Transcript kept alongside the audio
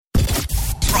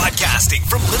Broadcasting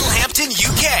from Littlehampton,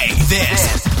 UK.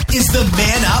 This is the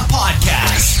Man Up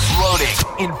Podcast. Loading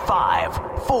in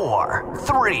 5, 4,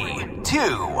 3, 2,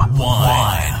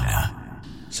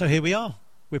 1. So here we are.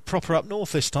 We're proper up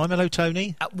north this time. Hello,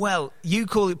 Tony. Well, you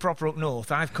call it proper up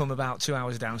north. I've come about 2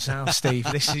 hours down south, Steve.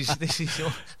 This is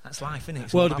that's life, isn't it?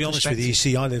 It's Well, to be honest with you,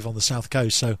 see, I live on the south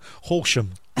coast, so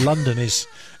Horsham, London is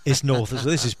north. So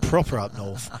this is proper up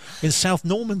north in South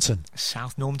Normanton.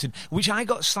 South Normanton, which I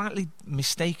got slightly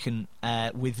mistaken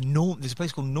with. There's a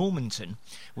place called Normanton,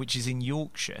 which is in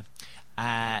Yorkshire.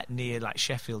 Near like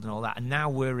Sheffield and all that, and now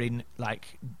we're in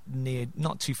like near,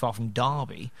 not too far from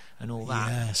Derby and all that.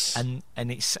 Yes. And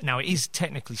it's now, it is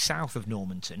technically south of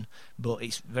Normanton, but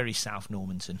it's very South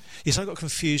Normanton. Yes, I got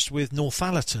confused with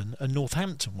Northallerton and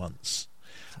Northampton once.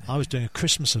 I was doing a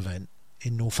Christmas event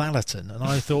in Northallerton, and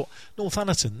I thought,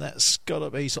 Northallerton, that's got to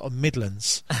be sort of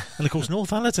Midlands. And of course,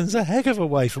 Northallerton's a heck of a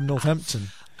way from Northampton.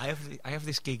 I have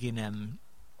this gig in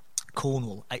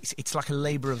Cornwall. It's like a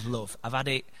labour of love. I've had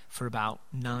it for about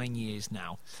 9 years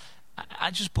now.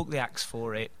 I just booked the acts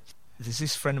for it. There's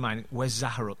this friend of mine, Wes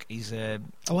Zaharuk. He's a...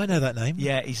 Oh, I know that name.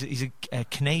 Yeah, he's a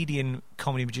Canadian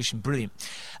comedy magician, brilliant.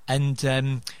 And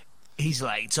he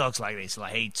talks like this,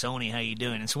 like, "Hey Tony, how you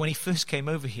doing?" And so when he first came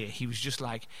over here, he was just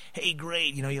like, "Hey,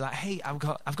 great," you're like, "Hey, I've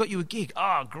got you a gig."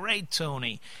 "Oh, great,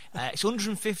 Tony. It's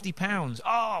 £150.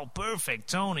 "Oh, perfect,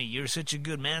 Tony. You're such a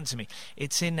good man to me."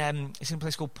 It's in a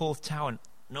place called Porthtowan.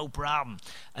 "No problem."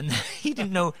 And he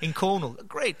didn't know, in Cornwall.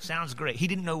 "Great, sounds great." He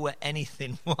didn't know where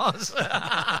anything was.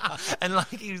 And like,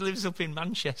 he lives up in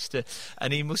Manchester,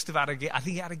 and he must have had a gig. I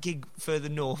think he had a gig further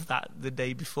north the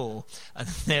day before, and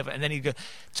then he'd go,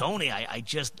 "Tony, I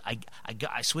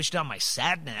switched on my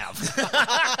sat nav."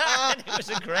 And it was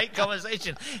a great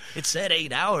conversation. It said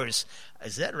 8 hours.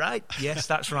 "Is that right?" "Yes,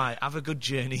 that's right. Have a good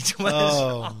journey to us."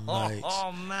 Oh, mate.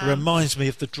 Oh, man. Reminds me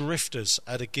of the Drifters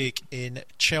at a gig in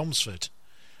Chelmsford,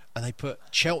 and they put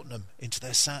Cheltenham into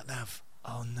their sat nav.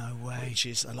 Oh, no way. Which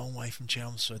is a long way from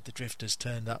Chelmsford. The Drifters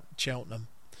turned up Cheltenham.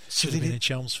 So Should have been in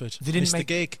Chelmsford. They didn't Missed make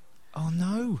the gig. Oh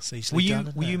no! It's easily done,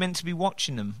 isn't Were it? you meant to be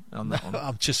watching them on that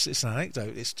one? It's an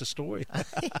anecdote. It's the story.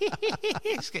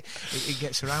 It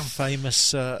gets around. Famous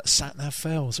sat nav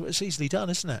fails. So it's easily done,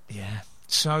 isn't it? Yeah.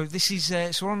 So this is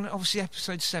so we're on obviously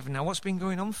episode 7 now. What's been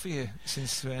going on for you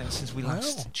since we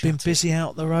last chatted? Been busy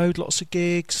out the road, lots of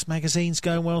gigs, magazines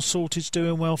going well, Sorted's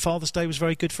doing well. Father's Day was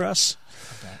very good for us.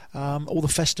 All the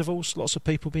festivals, lots of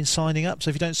people been signing up. So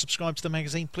if you don't subscribe to the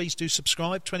magazine, please do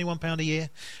subscribe. £21 a year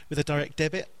with a direct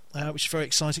debit. Which is very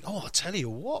exciting. Oh, I'll tell you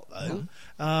what though,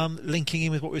 linking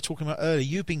in with what we were talking about earlier,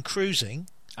 you've been cruising.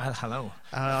 Hello.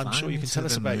 I'm sure you can tell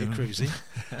us about your cruising.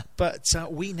 But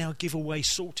we now give away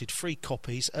Sorted free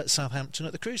copies at Southampton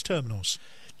at the cruise terminals.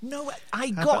 No,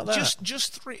 I How got about that?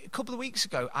 just a couple of weeks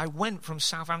ago. I went from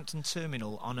Southampton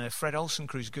Terminal on a Fred Olsen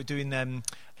cruise,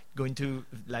 going to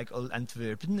like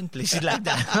Antwerp and places like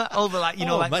that. All the like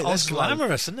mate, that's Oslo,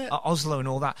 glamorous, isn't it? Oslo and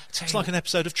all that. It's like an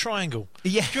episode of Triangle.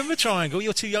 Yeah. Do you remember Triangle?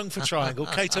 You're too young for Triangle.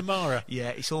 Kate O'Mara.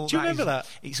 Yeah, it's all. Do you remember that?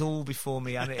 It's all before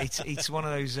me, and it's one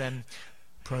of those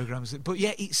programs. But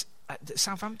yeah, it's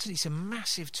Southampton. It's a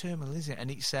massive terminal, isn't it?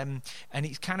 And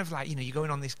it's kind of like, you're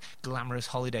going on this glamorous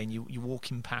holiday, and you're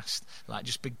walking past like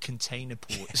just big container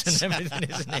ports and everything,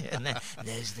 isn't it? And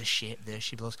there's the ship, there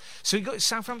she blows. So you got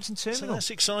Southampton Terminal. So that's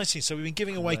exciting. So we've been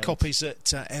giving away copies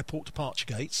at airport departure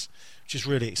gates, which is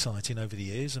really exciting over the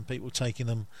years, and people taking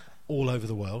them all over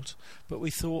the world. But we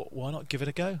thought, why not give it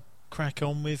a go? Crack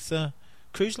on with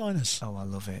cruise liners. Oh, I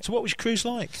love it. So what was your cruise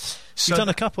like? So You've done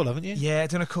a couple, haven't you? Yeah, I've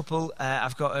done a couple.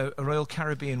 I've got a Royal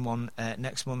Caribbean one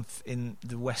next month in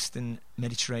the Western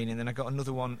Mediterranean. Then I got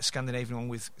another one, a Scandinavian one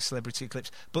with Celebrity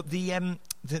Eclipse. But the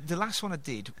last one I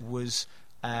did was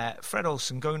Fred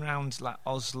Olsen going around like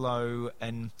Oslo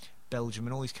and Belgium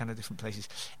and all these kind of different places.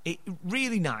 It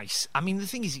really nice. I mean, the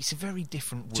thing is, it's a very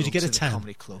different world. Did you get to a the tan?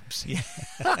 comedy clubs. Yeah.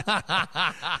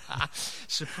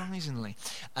 Surprisingly,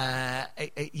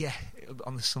 yeah,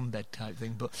 on the sunbed type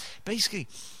thing. But basically,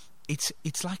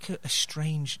 it's like a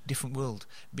strange, different world,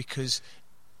 because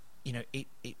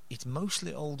it's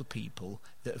mostly older people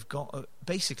that have got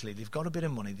basically they've got a bit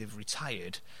of money, they've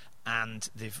retired, and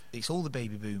it's all the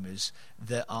baby boomers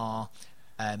that are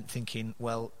thinking,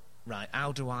 well, right,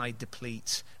 how do I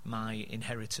deplete my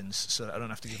inheritance so that I don't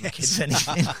have to give my kids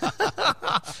anything?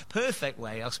 Perfect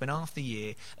way. I'll spend half the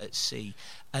year at sea,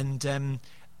 and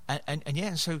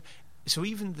yeah. So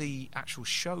even the actual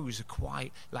shows are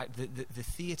quite like the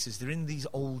theatres. They're in these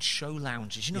old show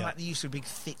lounges, like they used to be, big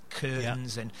thick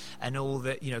curtains and all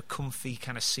the comfy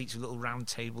kind of seats with little round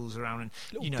tables around and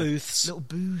booths. Little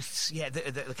booths, yeah,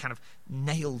 that are kind of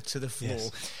nailed to the floor.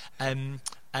 Yes.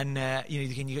 And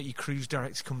again, you got your cruise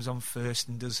director comes on first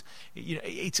and does,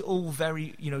 it's all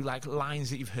very, like lines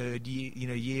that you've heard,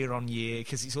 year on year,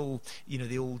 because it's all,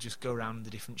 they all just go around the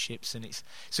different ships, and it's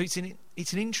an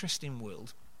interesting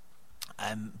world.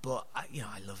 But I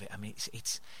love it. I mean,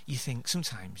 it's you think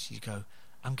sometimes you go,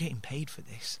 I'm getting paid for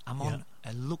this. I'm on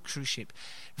a luxury ship.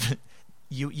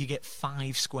 You get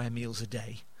 5 square meals a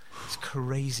day. It's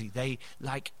crazy. They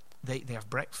have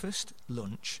breakfast,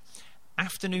 lunch,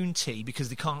 afternoon tea, because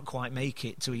they can't quite make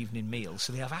it to evening meals,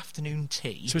 so they have afternoon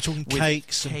tea. So we're talking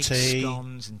cakes and tea,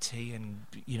 scones and tea, and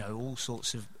all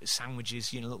sorts of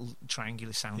sandwiches, little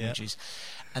triangular sandwiches,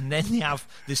 and then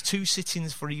there's 2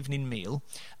 sittings for evening meal.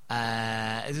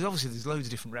 There's loads of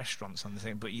different restaurants on the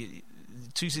thing, but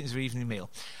 2 sittings for evening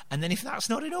meal, and then if that's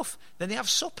not enough, then they have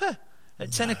supper.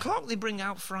 At 10 o'clock, they bring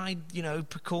out fried,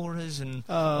 pakoras and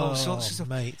all sorts of stuff.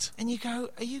 Mate. And you go,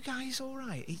 are you guys all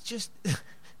right? It's just...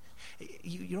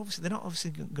 they're not obviously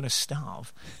going to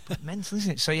starve, but mental,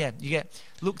 isn't it? So yeah, you get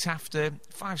looked after,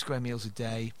 5 square meals a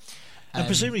day, and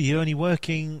presumably you're only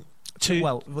working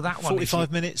that one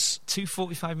 45 minutes, 2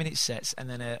 45-minute sets, and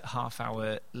then a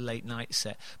half-hour late night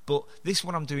set. But this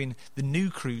one, I'm doing the new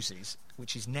cruises,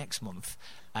 which is next month.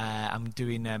 I'm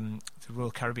doing the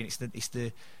Royal Caribbean. It's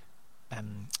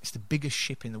the biggest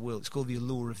ship in the world. It's called the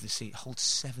Allure of the Sea. It holds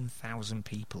 7,000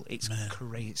 people. It's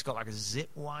crazy. It's got like a zip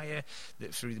wire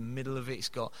that through the middle of it. It's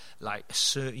got like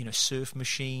surf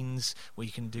machines where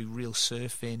you can do real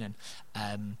surfing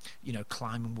and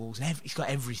climbing walls. And it's got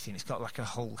everything. It's got like a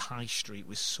whole high street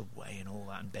with Subway and all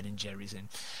that, and Ben and Jerry's in.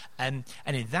 And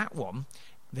in that one,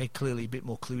 they're clearly a bit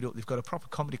more clued up. They've got a proper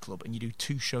comedy club, and you do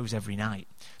 2 shows every night.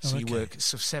 So you work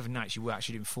 7 nights. You were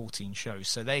actually doing 14 shows.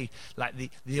 So they like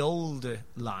the older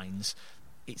lines.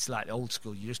 It's like the old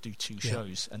school. You just do 2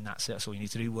 shows, and that's it. That's all you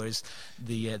need to do. Whereas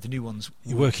the new ones,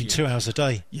 you're working 2 hours a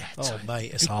day. Yeah. Oh,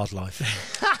 mate, it's hard life.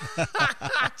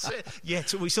 Yeah.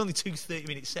 It's only 2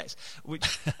 30-minute sets,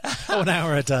 which an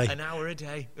hour a day. An hour a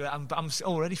day. I'm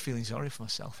already feeling sorry for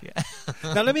myself. Yeah.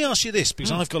 Now let me ask you this,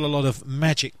 because I've got a lot of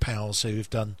magic pals who've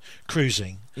done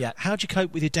cruising. Yeah. How do you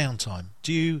cope with your downtime?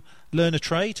 Do you learn a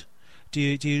trade? Do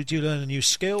you learn a new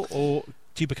skill, or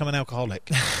do you become an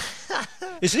alcoholic?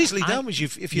 It's easily done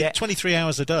if you're 23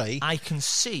 hours a day. I can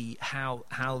see how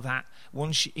that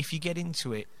if you get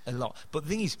into it a lot. But the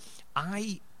thing is,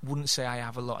 I wouldn't say I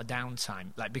have a lot of downtime,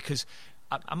 like, because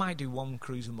I might do 1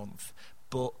 cruise a month,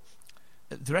 but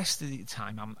the rest of the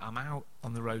time I'm out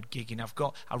on the road gigging.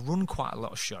 I run quite a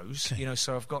lot of shows,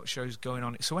 so I've got shows going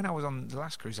on. So when I was on the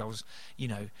last cruise, I was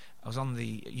on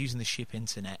using the ship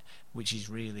internet, which is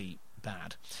really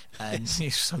bad, and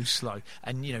it's so slow,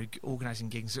 and organising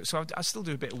gigs. So I still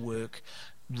do a bit of work,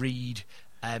 read.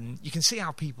 You can see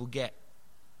how people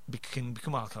can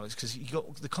become alcoholics, because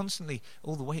the constantly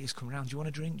all the waiters come around. Do you want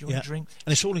a drink? Do you want a drink?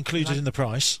 And it's all included in the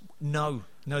price. No,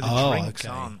 the drinks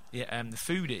aren't. Yeah, the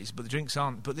food is, but the drinks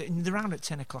aren't. But they're around at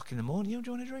 10 o'clock in the morning.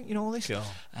 Do you want a drink? All this. Sure.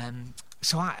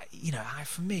 So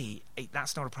for me,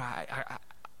 that's not a priority.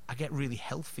 I get really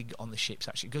healthy on the ships.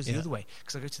 Actually, it goes the other way,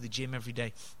 because I go to the gym every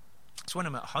day. So when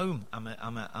I'm at home,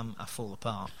 I fall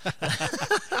apart.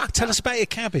 Tell us about your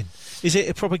cabin. Is it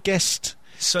a proper guest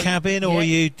cabin, or are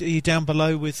you down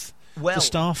below with the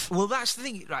staff? Well, that's the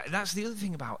thing. Right, that's the other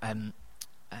thing about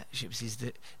ships, is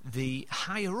that the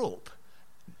higher up,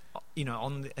 in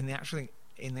the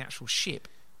actual ship,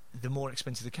 the more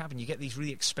expensive the cabin. You get these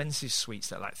really expensive suites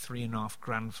that are like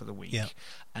 $3,500 for the week,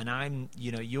 and I'm,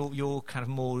 you're kind of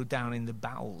more down in the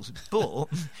bowels, but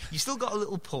you still got a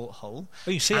little porthole.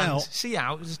 Oh, you see out. See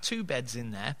out. There's 2 beds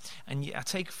in there, and I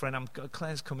take a friend.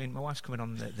 Claire's coming. My wife's coming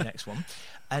on the next one,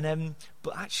 and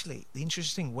but actually, the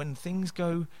interesting thing, when things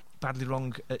go badly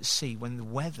wrong at sea, when the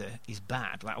weather is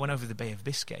bad, like I went over the Bay of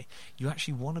Biscay, you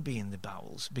actually want to be in the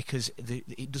bowels, because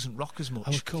it doesn't rock as much.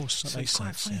 Oh, of course, that makes it's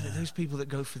quite sense. funny that those people that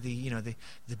go for the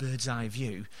bird's eye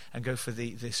view and go for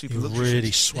the super You're luxury, really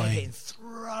they're swaying, getting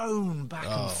thrown back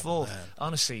and forth. Man.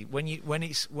 Honestly, when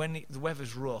the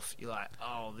weather's rough, you're like,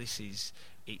 oh, this is.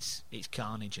 It's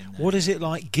carnage in there. What is it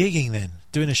like gigging then?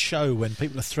 Doing a show when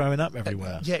people are throwing up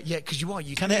everywhere? Because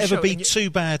you can it ever be too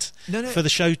bad for the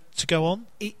show to go on?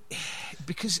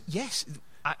 Because yes,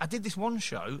 I did this one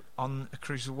show on a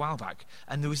cruise a while back,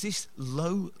 and there was this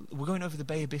low. We're going over the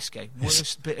Bay of Biscay,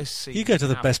 worst bit of sea. You go to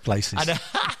the best places. And,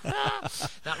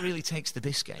 that really takes the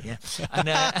Biscay, yeah.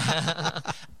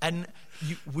 And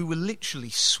we were literally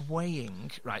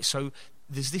swaying, right? So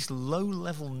there's this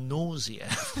low-level nausea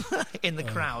in the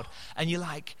crowd, and you're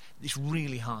like, it's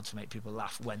really hard to make people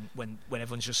laugh when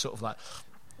everyone's just sort of like,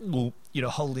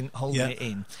 holding it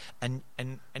in, and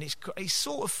it's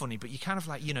sort of funny, but you kind of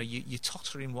like, you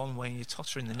totter in one way and you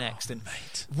totter in the next. And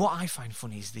mate. what I find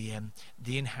funny is the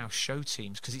in-house show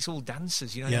teams, because it's all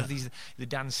dancers, you have the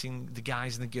dancing, the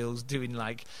guys and the girls doing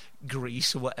like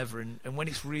Grease or whatever, and when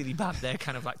it's really bad, they're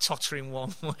kind of like tottering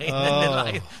one way,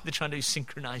 and then they're trying to do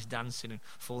synchronised dancing and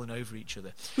falling over each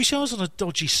other. I was on a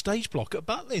dodgy stage block at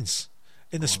Butlins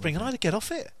in the spring, and I had to get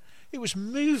off it. It was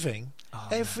moving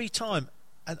every time.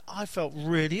 And I felt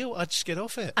really ill. I'd just get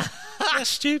off it. That's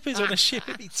stupid on a ship.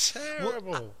 It'd be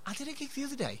terrible. Well, I did a gig the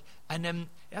other day, and it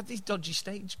had these dodgy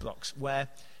stage blocks where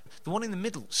the one in the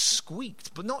middle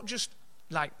squeaked, but not just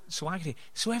like so I could hear,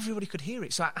 so everybody could hear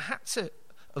it. So I had to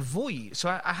avoid.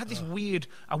 So I had this weird.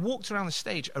 I walked around the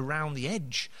stage around the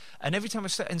edge, and every time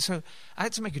and so I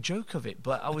had to make a joke of it.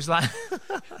 But I was like,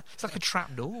 it's like a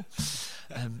trap door.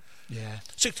 Yeah.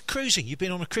 So cruising, you've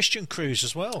been on a Christian cruise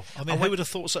as well. I mean, who would have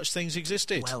thought such things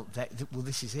existed? Well,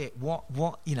 this is it. What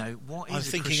is I'm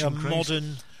thinking Christian a cruise?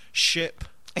 modern ship.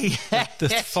 Yes, the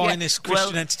finest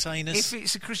Christian well, entertainers. If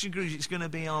it's a Christian cruise, it's going to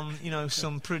be on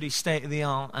some pretty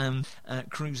state-of-the-art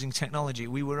cruising technology.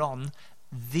 We were on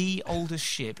the oldest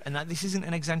ship, and this isn't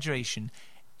an exaggeration,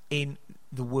 in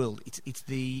the world. It's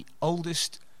the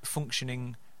oldest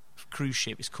functioning cruise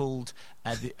ship. It's called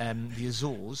the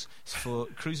Azores. It's for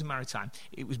cruise and maritime.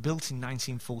 It was built in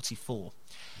 1944.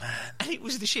 Man. And it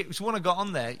was the ship. It was one I got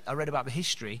on there. I read about the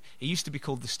history. It used to be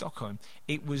called the Stockholm.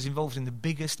 It was involved in the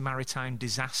biggest maritime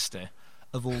disaster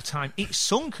of all time. It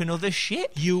sunk another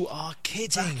ship. You are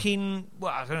kidding.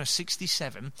 Back in,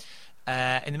 67.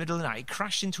 In the middle of the night, it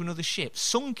crashed into another ship,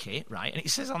 sunk it, right? And it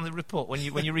says on the report, when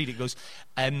you read it, it goes,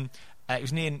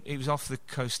 it was off the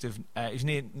coast of, it was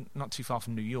near, not too far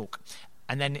from New York.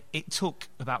 And then it took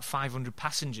about 500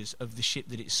 passengers of the ship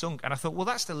that it sunk. And I thought, well,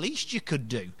 that's the least you could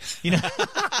do. You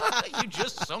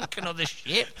just sunk another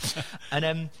ship.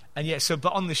 And yeah, so,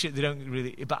 but on the ship, they don't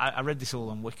really, but I read this all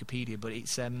on Wikipedia, but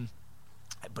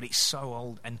it's so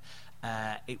old. And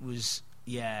it was,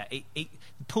 yeah, the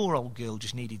poor old girl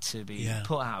just needed to be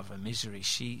put out of her misery.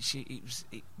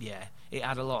 It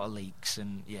had a lot of leaks,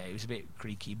 and it was a bit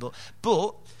creaky.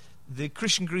 But the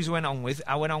Christian cruise I went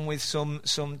on with some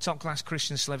top class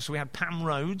Christian celebs. So we had Pam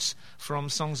Rhodes from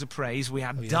Songs of Praise. We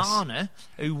had Dana,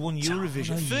 who won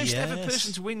Eurovision, first ever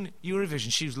person to win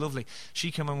Eurovision. She was lovely.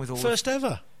 She came on with all first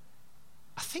ever.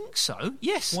 I think so.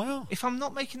 Yes. Wow. If I'm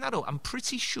not making that up, I'm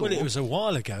pretty sure. Well, it was a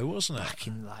while ago, wasn't it? Back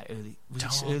in like early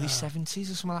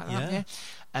 70s or something like that.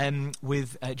 Yeah.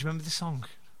 With do you remember the song?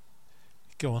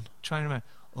 Go on. Try and remember.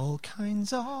 All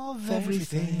kinds of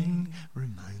everything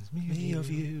reminds me of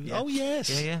you. Yeah. Oh yes.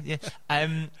 Yeah.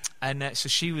 And so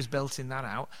she was belting that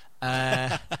out.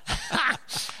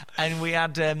 And we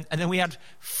had, and then we had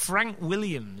Frank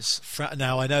Williams.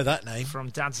 Now I know that name from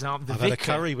Dad's Arm. I've had a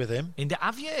curry with him.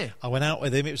 Have you? I went out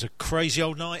with him. It was a crazy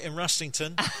old night in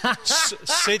Rustington.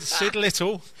 Sid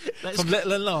Little from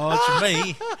Little and Large,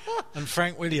 me, and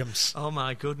Frank Williams. Oh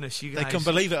my goodness, you guys! They couldn't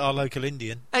believe it. Our local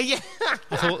Indian. Yeah.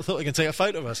 I thought they were going to take a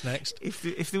photo of us next.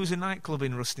 If there was a nightclub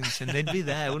in Rustington, they'd be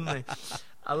there, wouldn't they?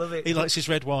 I love it. He likes his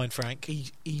red wine, Frank.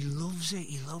 He loves it.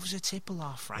 He loves a tipple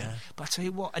off, Frank. Yeah. But I tell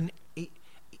you what, and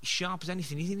sharp as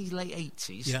anything. He's in his late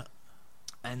 80s. Yeah.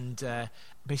 And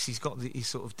basically, he's got his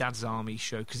sort of Dad's Army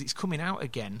show, because it's coming out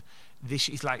again. This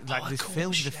is like the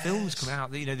film's coming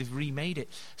out. They've remade it,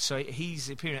 so he's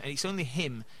appearing, and it's only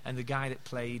him and the guy that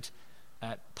played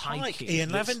Pike,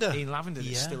 Ian Lavender. Ian Lavender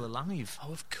that's still alive.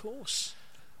 Oh, of course.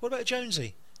 What about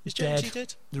Jonesy? Is Jonesy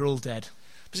dead? They're all dead.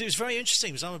 Because it was very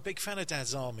interesting, because I'm a big fan of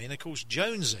Dad's Army, and of course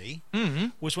Jonesy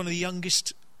was one of the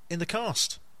youngest in the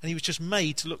cast, and he was just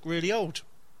made to look really old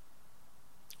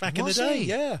back in the day.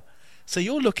 Yeah. So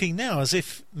you're looking now as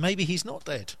if maybe he's not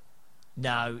dead.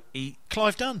 No,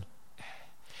 Clive Dunn.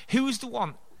 Who was the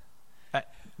one?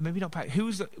 Maybe not Pike. Who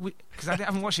was the? Because I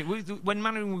haven't watched it. When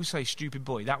Mandarin will say "stupid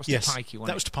boy," that was the Pikey one.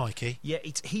 That was the Pikey. Yeah,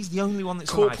 he's the only one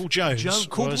that's Corporal alive. Jones.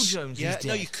 Corporal Jones. Yeah, is dead.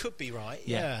 no, you could be right.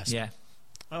 Yeah.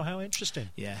 Oh, how interesting.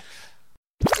 Yeah.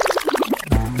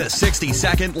 The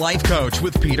 60-Second Life Coach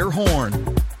with Peter Horn.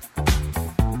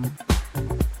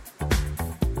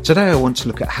 Today I want to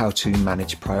look at how to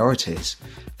manage priorities.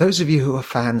 Those of you who are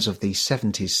fans of the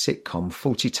 70s sitcom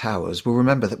Fawlty Towers will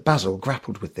remember that Basil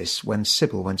grappled with this when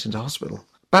Sybil went into hospital.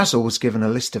 Basil was given a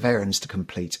list of errands to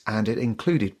complete, and it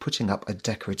included putting up a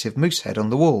decorative moose head on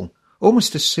the wall.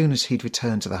 Almost as soon as he'd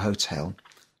returned to the hotel,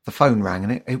 the phone rang,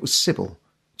 and it was Sybil,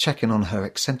 checking on her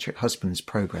eccentric husband's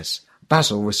progress.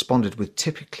 Basil responded with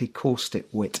typically caustic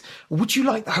wit. "Would you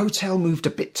like the hotel moved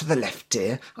a bit to the left,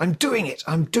 dear? I'm doing it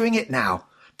now.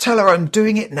 Tell her I'm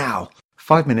doing it now."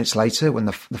 5 minutes later, when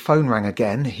the phone rang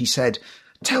again, he said,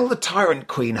 Tell the Tyrant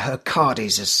Queen her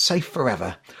Cardies is safe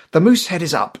forever. The Moosehead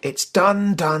is up. It's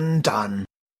done, done, done.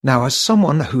 Now, as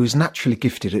someone who is naturally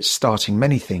gifted at starting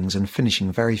many things and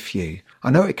finishing very few, I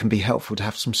know it can be helpful to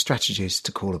have some strategies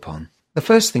to call upon. The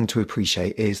first thing to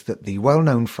appreciate is that the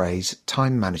well-known phrase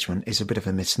time management is a bit of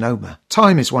a misnomer.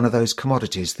 Time is one of those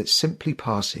commodities that simply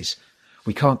passes.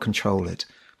 We can't control it.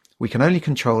 We can only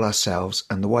control ourselves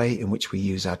and the way in which we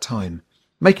use our time.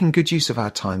 Making good use of our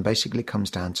time basically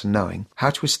comes down to knowing how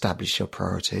to establish your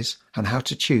priorities and how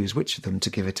to choose which of them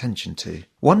to give attention to.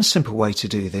 One simple way to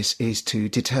do this is to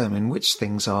determine which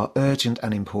things are urgent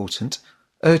and important,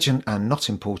 urgent and not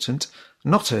important,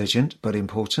 not urgent but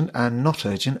important, and not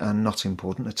urgent and not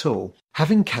important at all.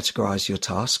 Having categorised your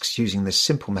tasks using this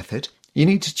simple method, you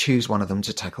need to choose one of them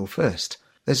to tackle first.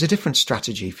 There's a different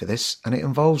strategy for this, and it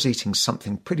involves eating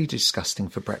something pretty disgusting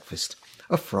for breakfast.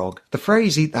 A frog. The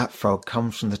phrase "eat that frog"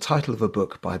 comes from the title of a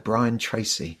book by Brian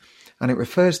Tracy, and it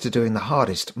refers to doing the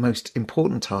hardest, most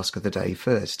important task of the day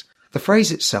first. The phrase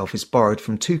itself is borrowed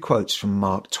from two quotes from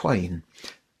Mark Twain.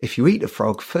 If you eat a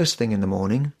frog first thing in the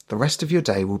morning, the rest of your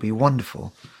day will be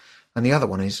wonderful. And the other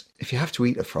one is, if you have to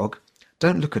eat a frog,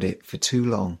 don't look at it for too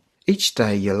long. Each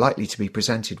day you're likely to be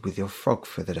presented with your frog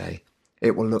for the day.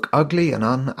 It will look ugly and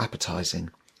unappetising,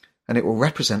 and it will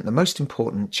represent the most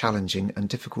important, challenging and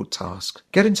difficult task.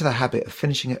 Get into the habit of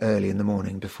finishing it early in the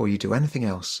morning before you do anything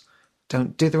else.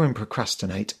 Don't dither and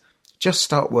procrastinate. Just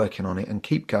start working on it and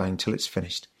keep going till it's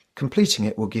finished. Completing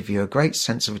it will give you a great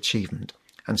sense of achievement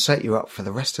and set you up for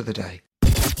the rest of the day.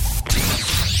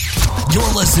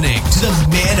 You're listening to the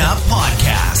Man Up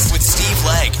Podcast with Steve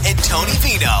Legg and Tony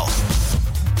Vino.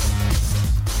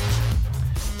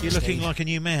 You're looking like a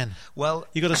new man. Well,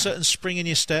 You've got a certain spring in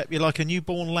your step. You're like a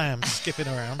newborn lamb skipping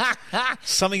around.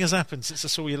 Something has happened since I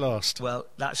saw you last. well,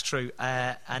 that's true.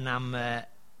 And I'm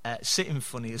sitting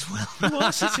funny as well. You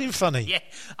are sitting funny. Yeah,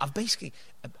 I've basically...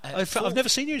 I've never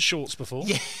seen you in shorts before.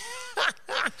 Yeah.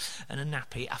 And a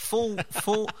nappy.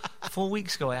 4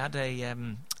 weeks ago, I had a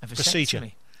Procedure.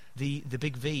 vasectomy. The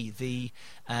big V, the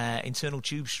internal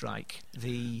tube strike.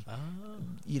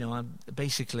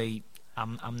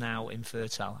 I'm now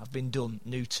infertile. I've been done,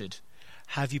 neutered.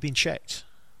 Have you been checked?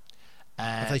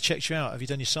 Have they checked you out? Have you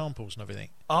done your samples and everything?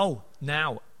 Oh,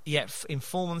 now, yeah, in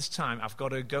 4 months' time, I've got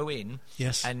to go in.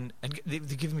 Yes. And they're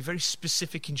giving me very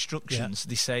specific instructions. Yeah.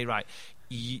 They say, right,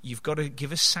 you've got to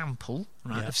give a sample,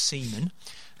 right, Yeah. of semen,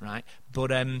 right,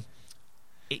 but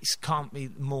it can't be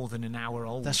more than an hour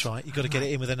old. That's right. You've got to get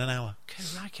it in within an hour. Okay,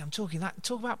 right, I'm talking that.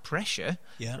 Talk about pressure,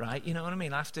 Yeah. right? You know what I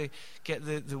mean? I have to get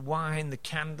the wine, the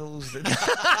candles,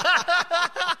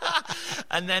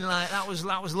 and then that was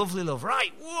lovely, love.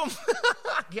 Right, whoom.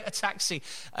 Get a taxi.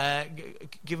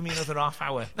 Give me another half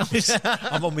hour.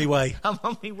 I'm on my way. I'm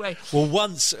on my way.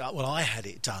 Well, I had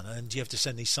it done, and you have to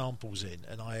send these samples in.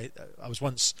 And I was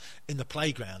once in the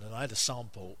playground, and I had a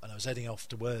sample, and I was heading off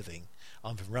to Worthing.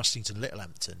 I'm from Rustington,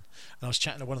 Littlehampton, and I was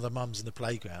chatting to one of the mums in the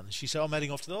playground, and she said, "I'm heading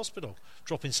off to the hospital,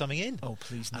 dropping something in." Oh,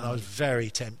 please no. And I was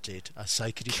very tempted. I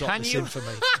say, "Could you drop this in for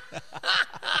me?"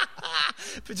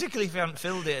 Particularly if you haven't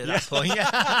filled it at that point.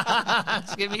 Yeah.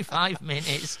 Just give me 5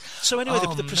 minutes. So anyway,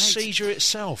 the mate. procedure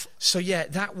itself. So yeah,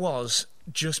 that was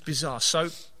just bizarre. So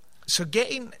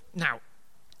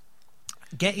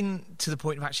getting to the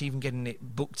point of actually even getting it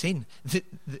booked in,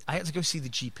 I had to go see the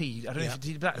GP. I don't know if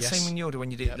you did that. Yes. Same in your day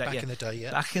when you did that. Back in the day,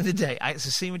 yeah. Back in the day, I had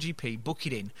to see my GP, book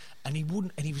it in, and he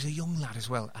wouldn't. And he was a young lad as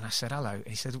well. And I said hello. And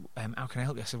he said, "How can I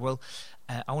help you?" I said, "Well,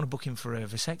 I want to book him for a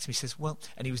vasectomy." He says, "Well,"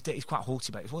 and he's quite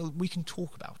haughty about it. "Well, we can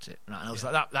talk about it." Right? And I was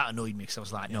like, that annoyed me because I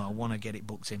was like, "No, I want to get it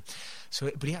booked in."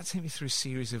 But he had to take me through a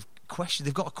series of questions.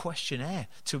 They've got a questionnaire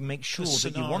to make sure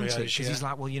that you want it. Because he's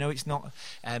like, "Well, it's not.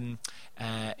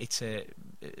 It's a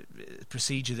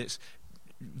procedure that's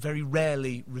very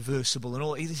rarely reversible and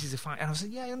all. This is a fight." And I was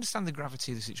like, "Yeah, I understand the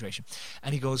gravity of the situation."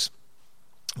 And he goes,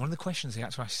 one of the questions he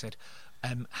had to ask, he said,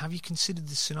 "Have you considered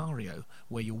the scenario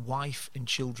where your wife and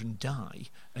children die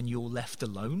and you're left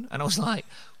alone?" And I was like,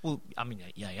 "Well, I mean,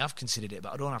 yeah, I've considered it,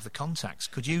 but I don't have the contacts.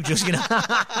 Could you just,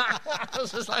 I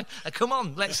was just like, come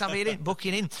on, let's have it in, book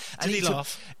it in." And Did he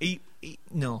laugh?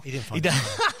 No, he didn't find it.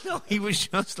 No, he was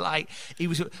just like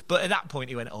But at that point,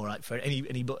 he went, "All right," and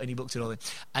he booked it all in,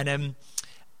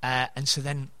 and so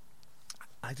then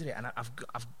I did it, and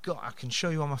I can show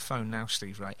you on my phone now,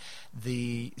 Steve. Right,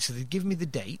 so they give me the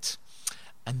date,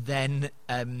 and then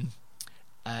and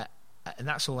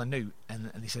that's all I knew,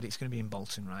 and they said it's going to be in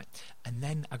Bolton, right? And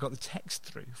then I got the text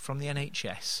through from the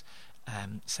NHS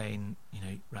saying,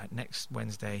 right, next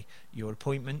Wednesday, your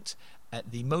appointment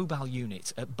at the mobile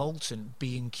unit at Bolton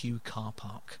B&Q car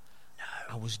park.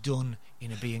 No. I was done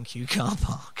in a B&Q car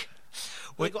park.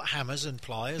 Well, they've got hammers and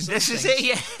pliers. This and is things. it,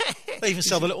 yeah. They even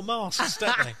sell the little masks,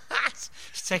 don't they?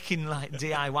 It's taking like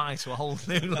DIY to a whole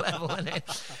new level, isn't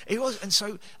it? It was, and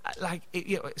so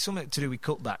something to do with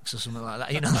cutbacks or something like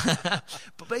that, you know.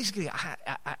 But basically,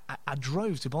 I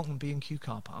drove to Bolton B&Q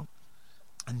car park,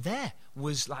 and there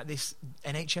was like this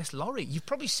NHS lorry. You've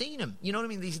probably seen them. You know what I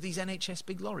mean? These NHS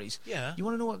big lorries. Yeah. You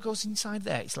want to know what goes inside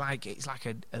there? It's like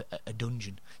a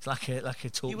dungeon. It's like a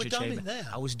torture You were done chamber. in there?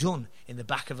 I was done in the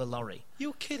back of a lorry.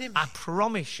 You're kidding me. I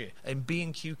promise you, in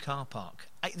B&Q car park,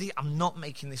 I'm not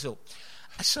making this up.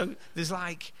 So there's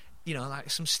like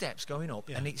some steps going up,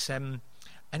 Yeah. and it's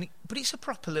but it's a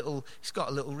proper little. It's got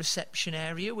a little reception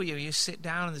area where you sit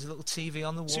down, and there's a little TV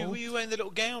on the wall. So were you wearing the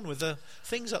little gown with the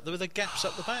things up there, with the gaps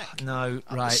up the back? No,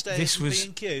 Up right. The stairs This in was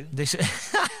B&Q? this.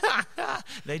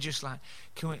 They're just like,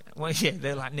 can we? Well, yeah,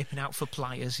 they're like nipping out for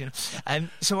pliers, you know.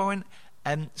 So I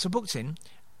went, so booked in,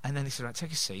 and then they said, right,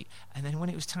 take a seat. And then when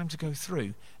it was time to go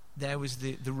through, there was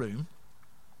the room.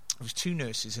 There was 2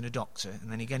 nurses and a doctor,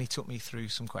 and then again he took me through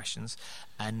some questions,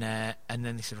 and then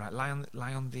they said, right, lie on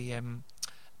the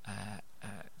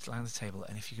table,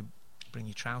 and if you could bring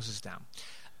your trousers down.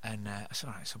 And I said,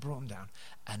 all right, so I brought them down,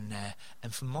 and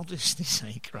for modesty's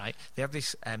sake, right, they have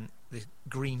this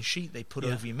green sheet they put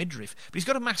over your midriff, but it's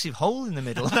got a massive hole in the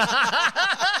middle.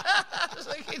 I was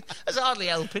thinking, that's hardly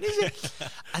helping, is it?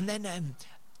 And then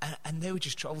and they were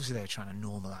just obviously they were trying to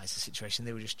normalise the situation.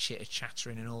 They were just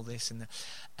chitter-chattering and all this, and then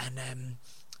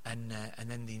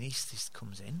the anaesthetist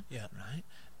comes in, Yeah. right,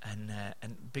 and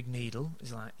Big Needle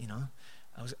is like, you know.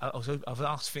 I was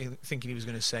thinking he was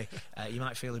going to say, you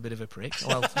might feel a bit of a prick.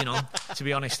 Well, you know, to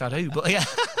be honest, I do. But yeah,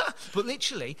 but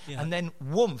literally, Yeah. and then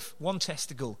woomph, one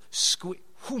testicle,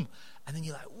 whoom, and then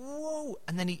you're like, whoa,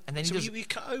 and then he So does you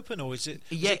cut open, or is it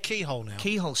keyhole now?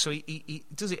 keyhole. So he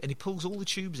does it, and he pulls all the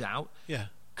tubes out. Yeah.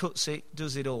 Cuts it,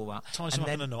 does it all that, Ties and them up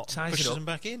then in a knot, ties pushes it up, them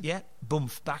back in. Yeah,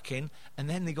 bump back in, and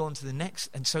then they go on to the next.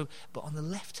 And so, but on the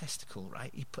left testicle,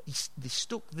 right, they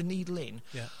stuck the needle in.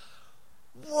 Yeah.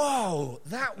 Whoa,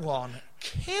 that one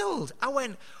killed. I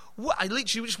went, what? I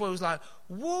literally just was like,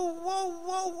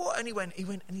 whoa. And he went,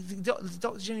 and the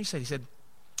doctor generally said, he said,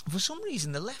 for some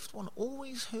reason, the left one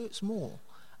always hurts more.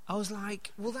 I was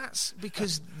like, well, that's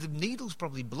because the needle's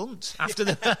probably blunt after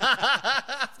the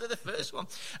after the first one,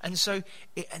 and so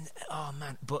oh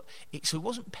man, so it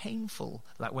wasn't painful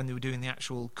like when they were doing the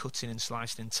actual cutting and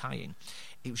slicing and tying.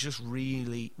 It was just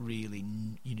really, really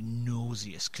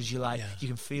nauseous because you're like you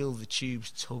can feel the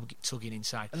tubes tugging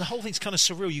inside, And the whole thing's kind of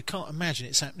surreal. You can't imagine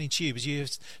it's happening to you, because you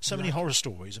have so many horror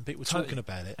stories and people Totally. talking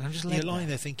about it. And I'm just you're laid lying there.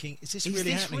 there thinking, is this Is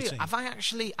really this happening real? to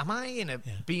you? Am I in a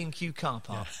B&Q car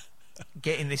park?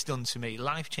 Getting this done to me,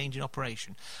 life-changing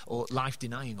operation or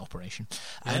life-denying operation,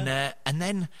 and then And It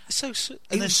then was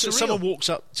surreal. someone walks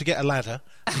up to get a ladder.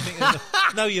 You think,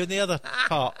 no, you're in the other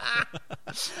part.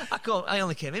 I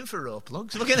only came in for raw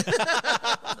plugs. Look at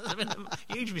that,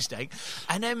 huge mistake.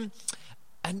 And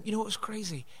you know what was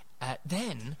crazy?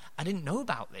 Then I didn't know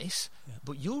about this,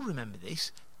 but you'll remember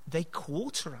this. They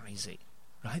cauterize it,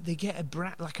 right? They get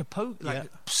like a poke, like.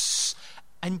 Psst,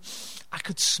 and I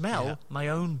could smell my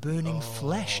own burning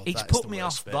flesh. It's that is put the me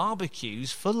worst off bit.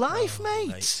 barbecues for life,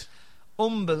 mate.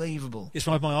 Unbelievable. It's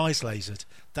why my eyes lasered.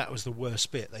 That was the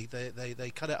worst bit. They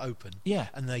cut it open, Yeah.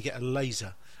 and they get a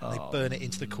laser and they burn it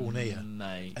into the cornea,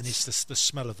 mate. and it's the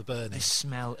smell of the burning. The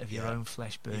smell of your own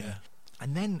flesh burning. Yeah.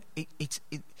 And then I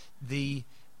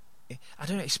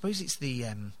don't know, I suppose it's the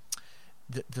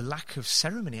lack of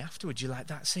ceremony afterwards. You're like,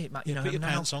 that's it, Matt. You know, Put your now-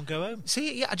 pants on, go home.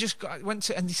 See, yeah, I went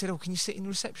to, and they said, oh, can you sit in the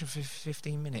reception for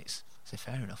 15 minutes? I said,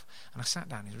 fair enough. And I sat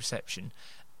down in the reception.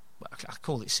 Well, I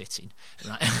call it sitting.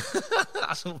 Like,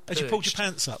 I sort of As you pulled your perched.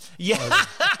 pants up. Yeah.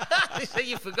 They say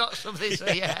you forgot something, so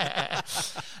yeah.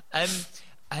 And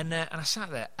I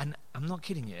sat there, and I'm not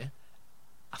kidding you,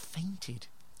 I fainted,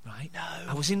 right?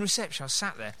 No. I was in reception, I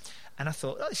sat there, and I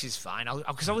thought, oh, this is fine,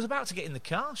 because I was about to get in the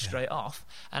car straight off,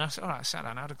 and I said, all right, I sat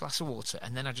down, I had a glass of water,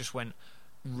 and then I just went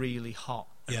really hot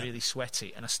and Yeah. really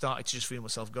sweaty, and I started to just feel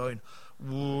myself going,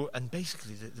 whoa, and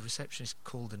basically the receptionist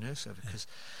called the nurse over, because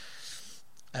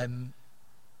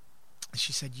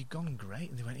she said, you've gone great.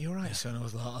 And they went, are you all right? So and I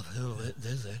was like, I feel a bit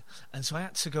dizzy. And so I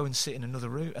had to go and sit in another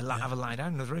room, have a lie down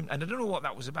in another room. And I don't know what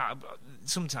that was about. But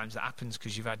sometimes that happens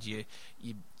because you've had your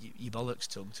bollocks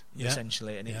tugged,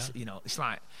 essentially. And it's, you know, it's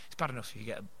like, it's bad enough if you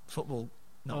get a football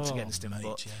knocked against him.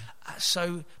 Mate,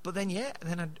 But then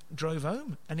I drove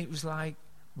home, and it was like,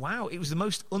 wow, it was the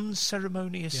most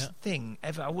unceremonious thing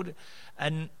ever.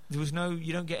 And there was no,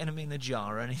 you don't get them in a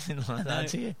jar or anything like that,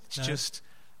 do you? It's just.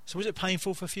 So was it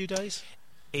painful for a few days?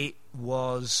 It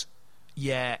was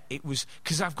Yeah, it was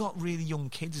because I've got really young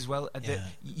kids as well. That, Yeah.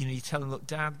 you tell them, look,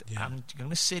 Dad, Yeah. I'm going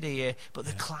to sit here, but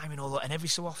they're climbing all up, and every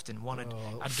so often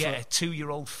I'd get a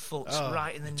 2-year-old foot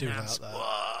right in the do nuts. like that.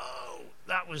 Whoa,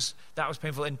 that was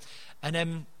painful, and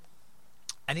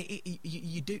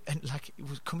you do, and like it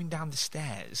was coming down the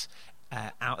stairs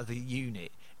out of the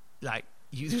unit, like.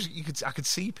 I could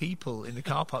see people in the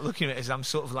car park looking at it as I'm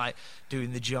sort of like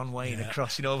doing the John Wayne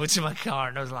crossing over to my car,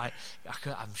 and I was like,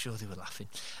 I'm sure they were laughing,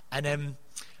 and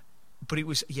but it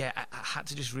was I had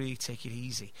to just really take it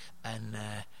easy, and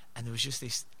there was just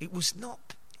this. It wasn't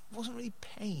really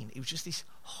pain. It was just this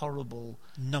horrible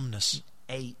numbness,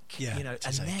 ache, and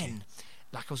aching. Then,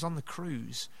 like I was on the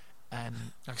cruise, like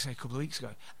I say a couple of weeks ago,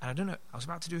 and I don't know, I was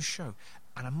about to do a show,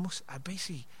 and I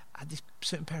basically had this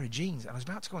certain pair of jeans, and I was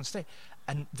about to go on stage,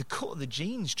 and the cut of the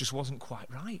jeans just wasn't quite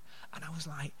right, and I was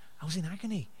in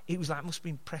agony. It was like I must have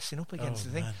been pressing up against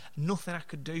the thing. Man. Nothing I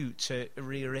could do to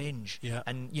rearrange. Yeah.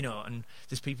 And and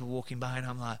there's people walking by, and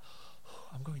I'm like,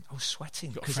 I was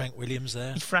sweating. Got Frank Williams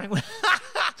there. Frank,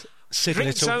 Sid drink,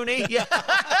 Little. Tony. Yeah.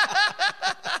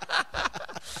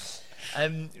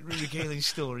 Regaling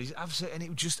stories, absolutely,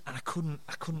 and I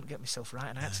couldn't get myself right,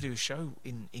 and I had to do a show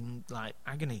in like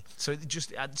agony. So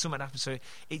something happened. So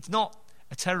it's not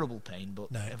a terrible pain, but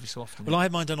every so often. Well, I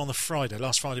had mine done on the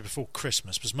last Friday before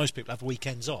Christmas, because most people have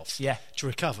weekends off to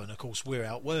recover, and of course we're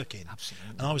out working.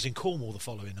 Absolutely. And I was in Cornwall the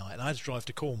following night, and I had to drive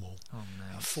to Cornwall. Oh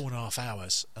no. 4.5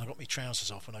 hours, and I got my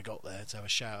trousers off when I got there to have a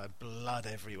shower, blood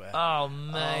everywhere. Oh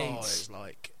mate. Oh, it was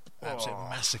like absolute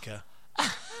massacre.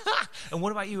 And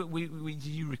what about you? Did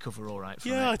you recover all right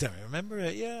from it? I don't remember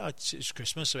it. It was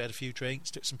Christmas, so we had a few drinks,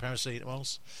 took some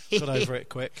paracetamols, got over it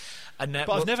quick. But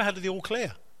I've never had the all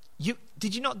clear.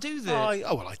 Did you not do the?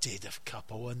 I did a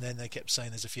couple, and then they kept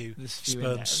saying there's a few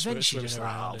sperms swimming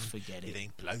around. Forget it. You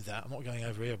think, blow that. I'm not going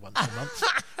over here once a month.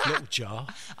 Little jar.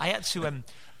 I had to.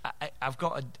 I've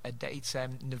got a date,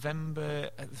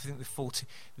 November, I think the 14th.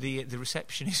 The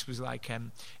receptionist was like,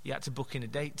 you had to book in a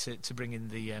date to bring in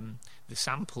the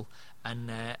sample,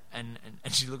 and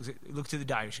she looked at the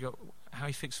diary. She go, "How are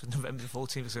you fixed for November the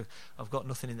 14th?" I said, "I've got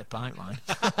nothing in the pipeline."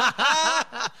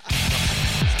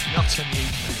 Not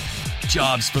unusual.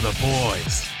 Jobs for the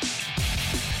boys.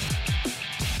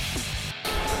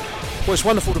 Well, it's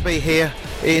wonderful to be here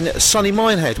in sunny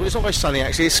Minehead. Well, it's not very sunny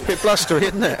actually, it's a bit blustery,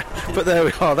 isn't it? But there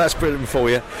we are, that's brilliant for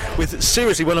you. With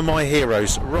seriously one of my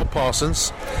heroes, Rob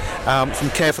Parsons, from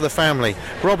Care for the Family.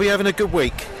 Rob, are you having a good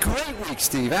week? Great week,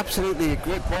 Steve. Absolutely a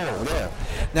great ball, yeah.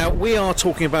 Now, we are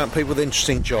talking about people with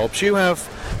interesting jobs. You have,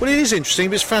 well, it is interesting,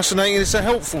 but it's fascinating, it's a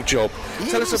helpful job.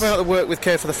 Tell us about the work with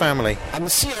Care for the Family. I'm the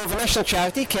CEO of a national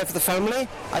charity, Care for the Family.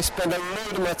 I spend a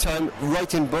load of my time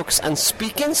writing books and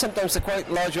speaking, sometimes to quite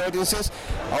large audiences,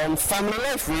 on family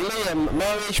life, really,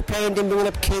 marriage, parenting, bringing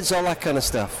up kids, all that kind of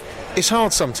stuff. It's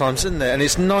hard sometimes, isn't it? And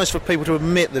it's nice for people to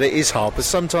admit that it is hard, but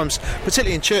sometimes,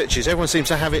 particularly in churches, everyone seems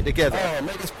to have it together. Oh,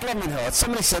 mate, it's blooming hard.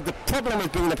 Somebody said the problem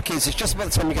with bringing up kids is just by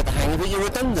the time you get the hang of it, you're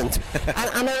redundant.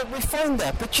 and we find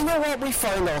that. But you know what we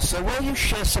find also? Where you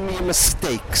share some of your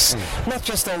mistakes, not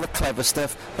just all the clever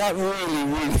stuff, that really,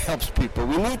 really helps people.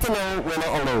 We need to know we're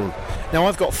not alone. Now,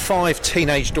 I've got 5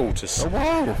 teenage daughters. Oh,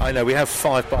 wow. I know, we have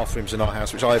 5 bathrooms in our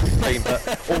house, which I haven't cleaned,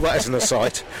 but all that is an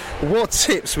aside. What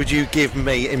tips would you give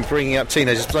me in bringing up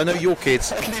teenagers? Because I know your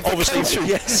kids, obviously,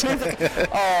 yes.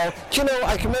 Oh, do you know,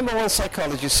 I can remember one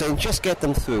psychologist saying, just get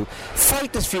them through.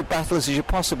 Fight as few battles as you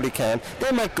possibly can.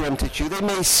 They might grunt at you. They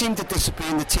may seem to disappear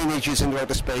in the teenagers into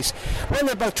outer space. When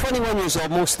they're about 21 years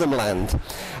old, most of them land.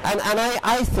 And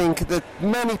I think that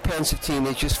many parents of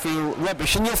teenagers feel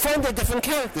rubbish. And you'll find they're different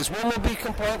characters. One will be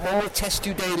compliant, one will test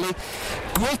you daily.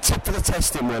 Great tip for the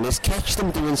testing one is catch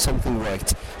them doing something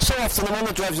right. So often the one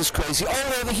that drives us crazy, all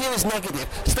they ever hear is negative.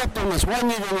 Stop doing this. One,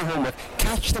 you're doing your homework.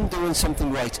 Catch them doing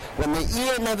something right. When the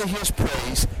ear never hears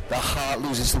praise, the heart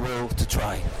loses the will to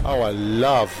try. Oh, I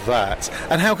love that.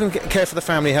 And how can Care for the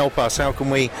Family help us? How can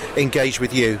we engage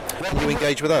with you? Can you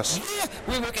engage with us? Yeah,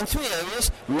 we work in 3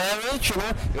 areas. Marriage,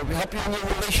 it'll help you in your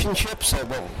relationships,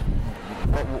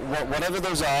 whatever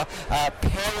those are,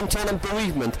 parenting and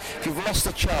bereavement. If you've lost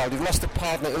a child, you've lost a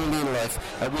partner early in life,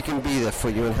 we can be there for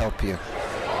you and help you.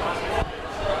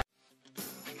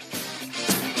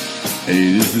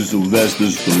 Hey, this is Sylvester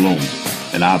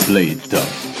Stallone, and I play it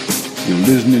tough. You're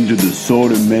listening to the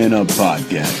Sorted Man Up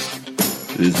podcast.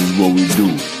 This is what we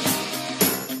do.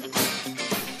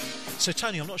 So,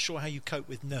 Tony, I'm not sure how you cope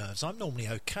with nerves. I'm normally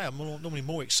okay. I'm normally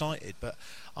more excited, but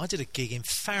I did a gig in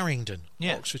Farringdon,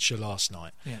 Oxfordshire, last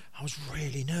night. Yeah. I was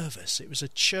really nervous. It was a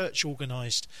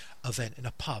church-organised event in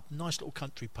a pub, nice little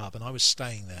country pub, and I was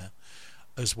staying there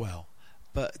as well.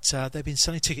 But they've been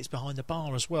selling tickets behind the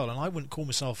bar as well, and I wouldn't call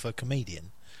myself a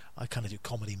comedian. I kind of do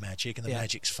comedy magic, and the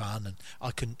magic's fun, and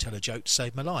I couldn't tell a joke to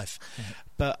save my life.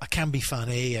 But I can be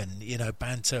funny and, you know,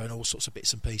 banter and all sorts of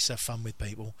bits and pieces, have fun with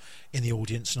people in the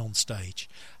audience and on stage.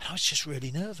 And I was just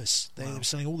really nervous. They were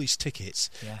selling all these tickets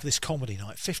for this comedy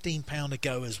night, £15 a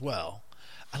go as well.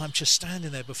 And I'm just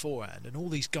standing there beforehand, and all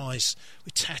these guys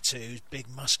with tattoos, big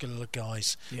muscular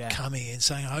guys, coming in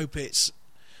saying, I hope it's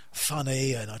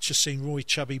funny. And I'd just seen Roy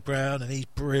Chubby Brown, and he's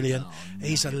brilliant,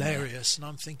 he's hilarious, and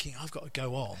I'm thinking I've got to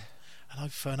go on and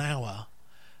for an hour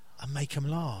and make them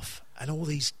laugh. And all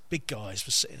these big guys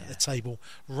were sitting at the table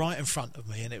right in front of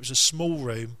me, and it was a small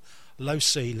room, low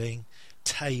ceiling,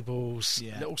 tables,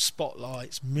 little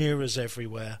spotlights, mirrors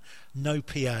everywhere, no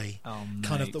PA,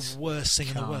 kind of the worst thing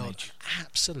in the world.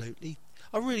 Absolutely,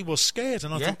 I really was scared,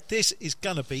 and I thought this is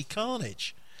gonna be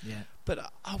carnage.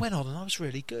 But I went on, and I was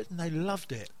really good, and they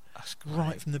loved it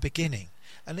right from the beginning.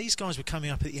 And these guys were coming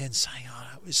up at the end saying, oh,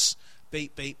 that was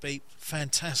beep, beep, beep,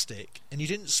 fantastic, and you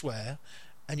didn't swear,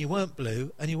 and you weren't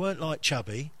blue, and you weren't like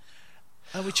Chubby,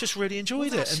 and we just really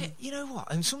enjoyed it. And you know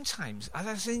what? And sometimes,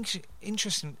 I think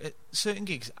interesting at certain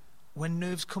gigs, when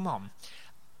nerves come on,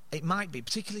 it might be,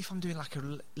 particularly if I'm doing like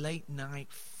a late night,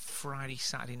 Friday,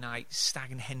 Saturday night,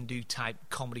 Stag and Hen Do type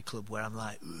comedy club where I'm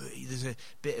like, there's a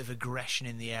bit of aggression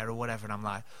in the air or whatever, and I'm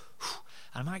like,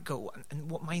 and I might go, and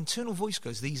what my internal voice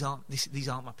goes, these aren't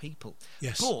my people.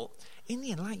 Yes. But in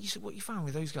the end, like you said, what you found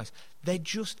with those guys, they're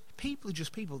just people.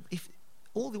 If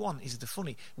all they want is the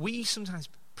funny, we sometimes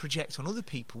project on other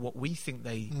people what we think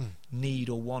they need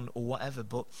or want or whatever.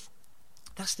 But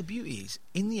that's the beauty, is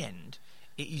in the end,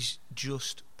 it is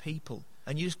just people.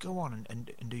 And you just go on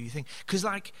and do your thing. Because,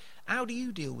 like, how do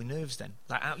you deal with nerves then?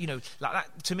 Like, how, you know, like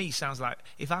that to me sounds like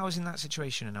if I was in that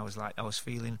situation and I was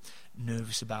feeling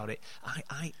nervous about it,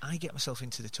 I get myself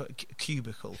into the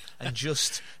cubicle and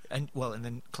and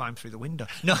then climb through the window.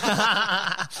 No,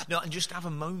 and just have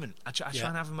a moment. I try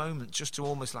and have a moment just to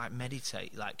almost like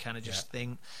meditate, like kind of just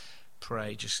think,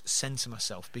 pray, just center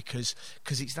myself, because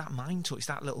it's that mind talk, it's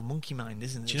that little monkey mind,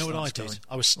 isn't it? Do you know what I did?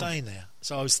 I was staying there,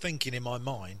 so I was thinking in my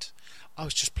mind, I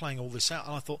was just playing all this out,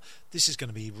 and I thought this is going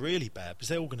to be really bad because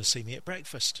they're all going to see me at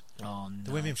breakfast. Oh, no,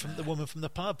 the woman from the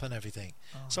pub and everything.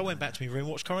 So I went back to my room and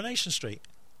watched Coronation Street.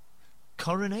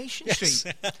 Coronation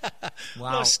Street.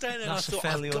 Wow, I was staying there and I thought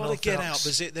I've got to get out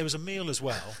because there was a meal as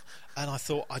well, and I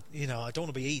thought I don't want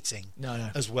to be eating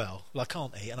as well. Well, I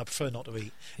can't eat, and I prefer not to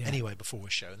eat anyway before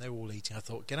a show. And they were all eating. I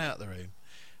thought, get out of the room,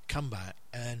 come back,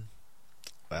 and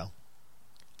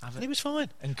and he was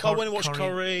fine. And I went and watched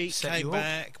Corrie, came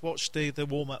back, watched the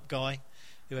warm-up guy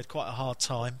who had quite a hard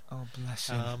time. Oh,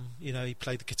 bless him. He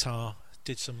played the guitar,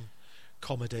 did some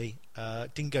comedy,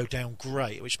 didn't go down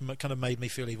great, which kind of made me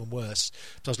feel even worse.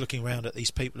 But I was looking around at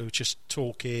these people who were just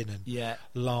talking and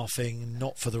laughing,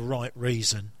 not for the right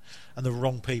reason, and the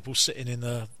wrong people sitting in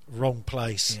the wrong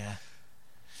place. Yeah.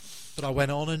 But I went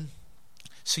on and.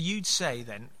 So you'd say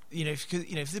then, if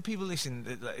the people listen,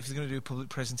 if they're going to do a public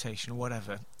presentation or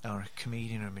whatever, or a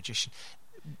comedian or a magician,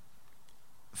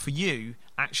 for you,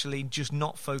 actually just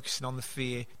not focusing on the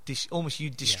fear, almost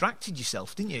you distracted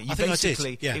yourself, didn't you? I think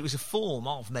basically, I did. Yeah. It was a form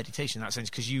of meditation in that sense,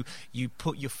 because you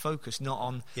put your focus not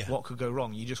on what could go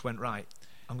wrong. You just went, right,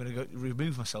 I'm going to go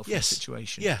remove myself from the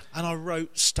situation. Yeah, and I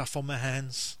wrote stuff on my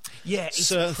hands. Yeah, it's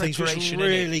certain things which were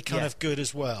really kind of good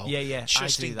as well. Yeah,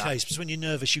 just in case, because when you're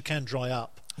nervous, you can dry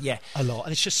up. Yeah, a lot,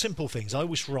 and it's just simple things. I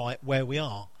always write where we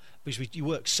are, because you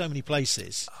work so many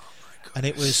places, and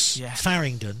it was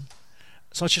Farringdon.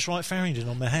 So I just write Farringdon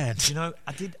on my hand.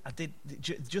 I did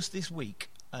just this week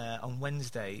on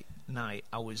Wednesday night.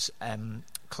 I was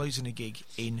closing a gig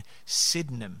in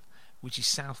Sydenham, which is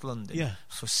South London,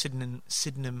 for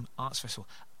Sydenham Arts Festival.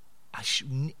 I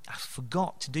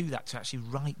forgot to do that, to actually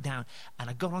write down, and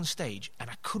I got on stage and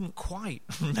I couldn't quite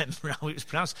remember how it was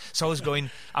pronounced. So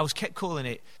I kept calling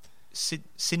it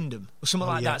Sydenham or something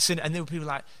like that. And there were people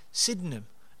like Sydenham.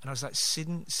 And I was like,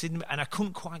 Sydenham, and I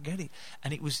couldn't quite get it.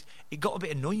 And it got a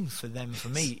bit annoying for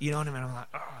me, you know what I mean? I'm like,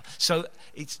 oh. So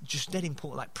it's just dead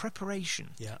important. Like,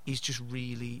 preparation is just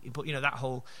really important. That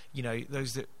whole,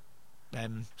 those that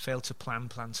fail to plan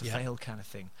to fail kind of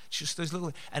thing. It's just those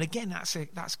little, and again,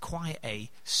 that's quite a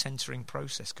centering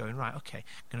process. Going, right, okay,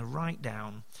 I'm going to write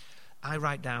down. I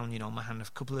write down, on my hand, a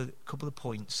couple of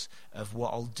points of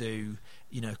what I'll do.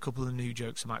 A couple of new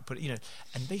jokes I might put. And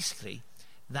basically.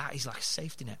 That is like a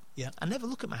safety net. Yeah. I never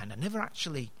look at my hand. I never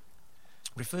actually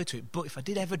refer to it. But if I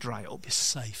did ever dry up, you're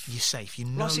safe. You're safe.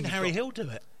 I've seen Harry Hill do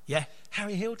it. Yeah.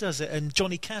 Harry Hill does it, and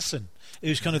Johnny Casson,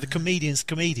 who's kind of the comedian's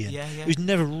comedian, yeah. who's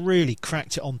never really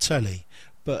cracked it on telly,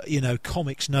 but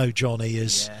comics know Johnny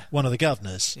as one of the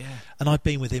governors, and I've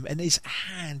been with him, and his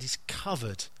hand is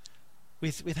covered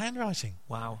with handwriting.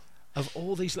 Wow. Of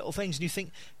all these little things, and you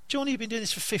think, Johnny, you've been doing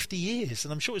this for 50 years,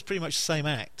 and I'm sure it's pretty much the same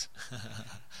act.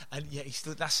 And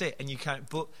that's it. And you can't.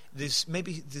 But there's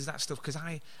that stuff, because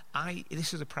I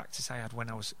this was a practice I had when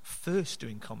I was first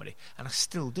doing comedy, and I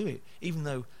still do it, even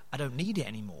though I don't need it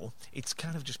anymore. It's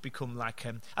kind of just become like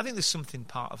I think there's something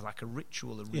part of like a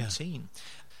ritual, a routine.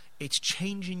 It's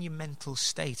changing your mental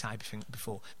state, I think,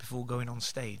 before going on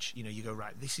stage. You go,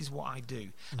 right, this is what I do.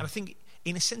 And I think,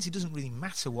 in a sense, it doesn't really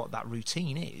matter what that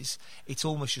routine is. It's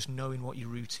almost just knowing what your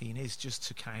routine is, just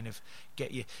to kind of get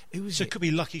you. So it could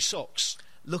be Lucky Socks.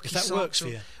 Lucky if that Socks, works for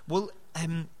you. Well,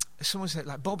 someone said,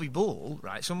 like Bobby Ball,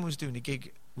 right? Someone was doing a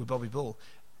gig with Bobby Ball.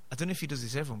 I don't know if he does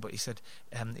this everyone, but he said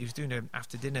he was doing an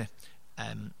after dinner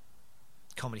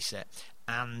comedy set,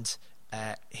 and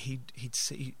he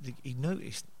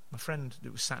noticed. My friend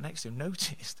that was sat next to him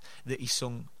noticed that he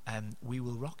sung "We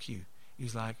Will Rock You." He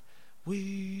was like,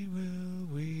 "We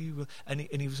will," and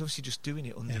he was obviously just doing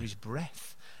it under his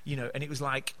breath, And it was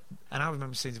like, and I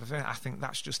remember saying to my friend, I think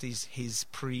that's just his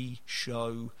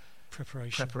pre-show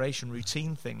preparation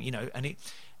routine thing, And it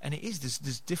is.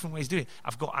 There's different ways to do it.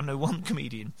 I know one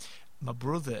comedian. My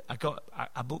brother,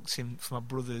 I booked him for my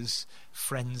brother's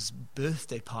friend's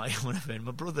birthday party or whatever, and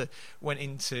my brother went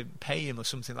in to pay him or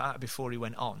something like that before he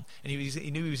went on, and he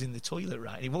knew he was in the toilet,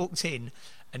 right? And he walked in,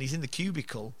 and he's in the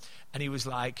cubicle, and he was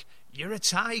like, "You're a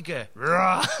tiger!"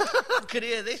 I could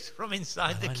hear this from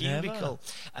inside the cubicle,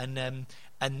 and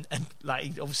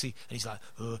like obviously, and he's like,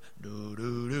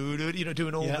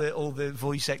 doing all the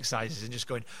voice exercises and just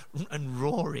going and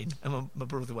roaring, and my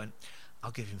brother went,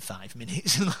 "I'll give him 5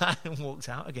 minutes," and walked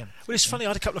out again. Well, it's funny. I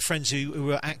had a couple of friends who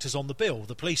were actors on The Bill,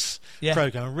 the police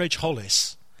programme, and Reg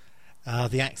Hollis,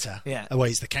 the actor,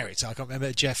 he's the character. I can't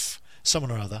remember, Jeff,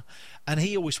 someone or other, and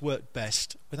he always worked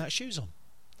best without shoes on.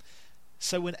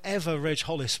 So whenever Reg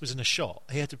Hollis was in a shot,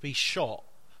 he had to be shot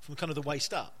from kind of the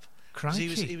waist up.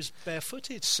 Crikey. He was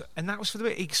barefooted. And that was for the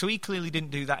bit. So he clearly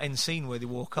didn't do that end scene where they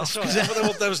walk off. That's right.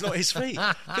 Well, that was not his feet.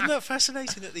 Isn't that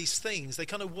fascinating that these things, they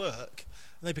kind of work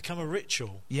and they become a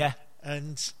ritual? Yeah.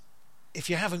 And if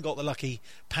you haven't got the lucky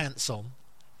pants on,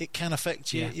 it can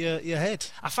affect your head.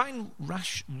 I find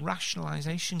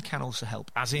rationalisation can also help,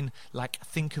 as in, like,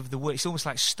 think of the word. It's almost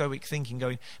like stoic thinking,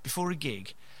 going, before a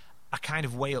gig, I kind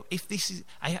of weigh up. If this is...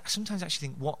 I sometimes actually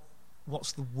think,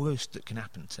 what's the worst that can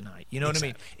happen tonight? You know what I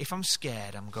mean? If I'm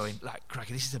scared, I'm going, like,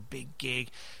 cracky, this is a big gig,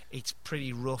 it's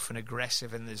pretty rough and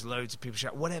aggressive, and there's loads of people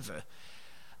shout, whatever.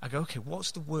 I go, okay,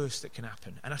 what's the worst that can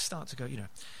happen? And I start to go,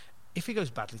 if it goes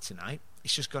badly tonight,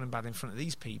 it's just gone badly in front of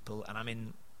these people, and I'm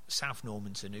in South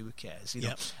Normanton, who cares?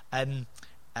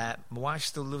 My wife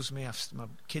still loves me. My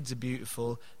kids are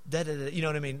beautiful. You know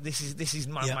what I mean? This is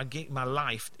my gig. My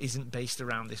life isn't based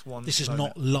around this one. This is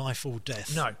not life or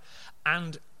death. No,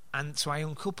 and so I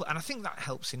uncouple, and I think that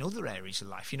helps in other areas of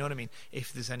life. You know what I mean?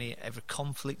 If there's ever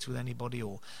conflict with anybody,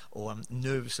 or I'm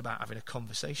nervous about having a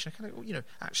conversation, I kind of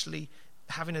actually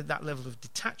having that level of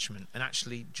detachment and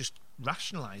actually just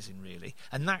rationalising, really,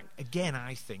 and that again,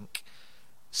 I think,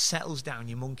 settles down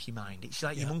your monkey mind. It's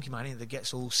like your monkey mind that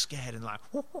gets all scared and like,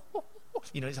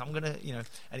 I'm gonna, and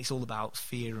it's all about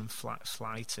fear and flight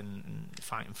and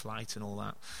fight and flight and all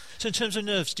that. So in terms of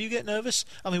nerves, do you get nervous?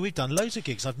 I mean, we've done loads of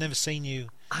gigs. I've never seen you.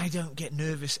 I don't get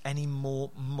nervous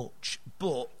anymore much,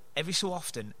 but every so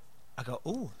often I go,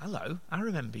 "Oh, hello, I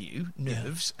remember you."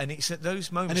 Nerves, and it's at those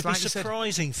moments. And it'd like be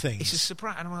surprising things. It's a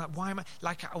surprise, and I'm like, "Why am I?"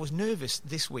 Like, I was nervous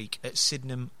this week at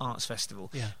Sydenham Arts Festival.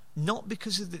 Yeah. Not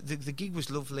because of the gig was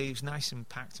lovely, it was nice and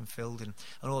packed and filled and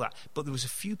all that, but there was a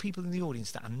few people in the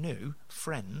audience that I knew,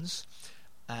 friends,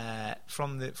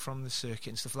 from the circuit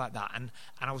and stuff like that, and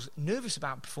I was nervous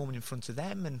about performing in front of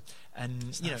them, and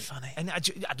Isn't that funny? And I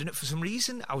don't know, for some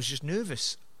reason I was just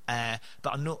nervous,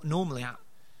 but normally I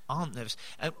aren't nervous.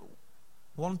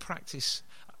 One practice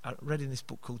I read in this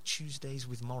book called Tuesdays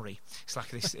with Maury. It's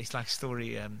like a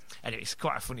story. Anyway, it's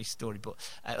quite a funny story, but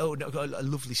a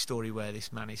lovely story where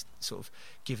this man is sort of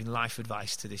giving life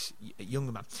advice to this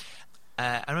younger man.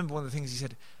 I remember one of the things he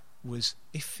said was,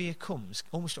 if fear comes,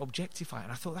 almost objectify it.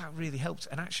 And I thought that really helped.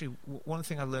 And actually, one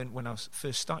thing I learned when I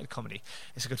first started comedy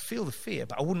is I could feel the fear,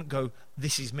 but I wouldn't go,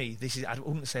 "This is me." I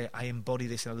wouldn't say, "I embody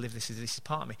this and I live this. This is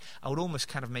part of me." I would almost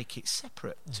kind of make it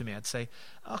separate to me. I'd say,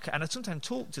 "Okay," and I'd sometimes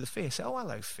talk to the fear, say, "Oh,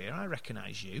 hello, fear. I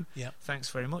recognise you. Yep. Thanks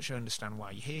very much. I understand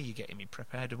why you're here. You're getting me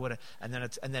prepared or whatever." And then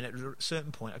at a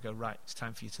certain point, I go, "Right, it's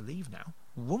time for you to leave now."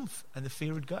 Woof, and the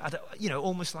fear would go.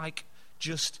 Almost like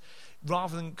just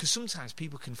rather than, because sometimes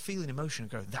people can feel an emotion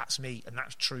and go, that's me and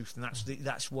that's truth and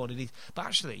that's what it is, but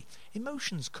actually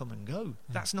emotions come and go.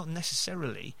 That's not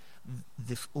necessarily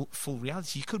the full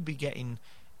reality. You could be getting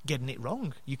it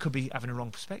wrong. You could be having a wrong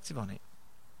perspective on it.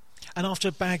 And after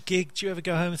a bad gig, do you ever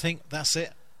go home and think, that's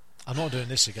it, I'm not doing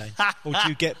this again? Or do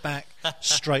you get back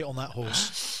straight on that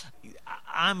horse?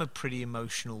 I'm a pretty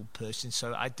emotional person,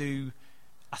 so I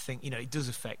think, it does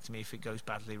affect me if it goes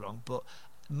badly wrong, but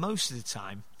most of the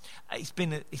time I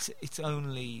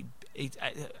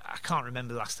can't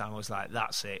remember the last time I was like,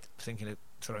 that's it, thinking of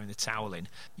throwing the towel in.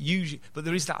 Usually, but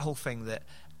there is that whole thing that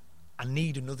I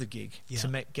need another gig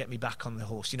to get me back on the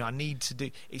horse. I need to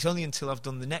do. It's only until I've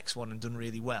done the next one and done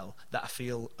really well that I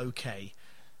feel okay.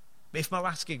 If my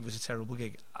last gig was a terrible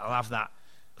gig, I'll have that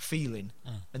feeling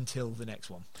until the next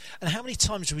one. And how many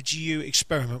times would you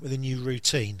experiment with a new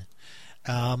routine?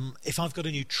 If I've got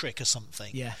a new trick or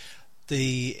something,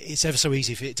 it's ever so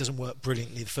easy if it doesn't work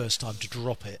brilliantly the first time to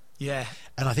drop it. Yeah.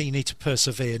 And I think you need to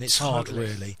persevere, and it's hard,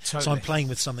 really. Totally. So I'm playing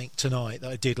with something tonight that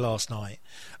I did last night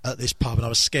at this pub, and I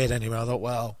was scared anyway. I thought,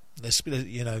 well, let's give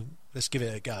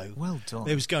it a go. Well done.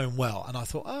 It was going well, and I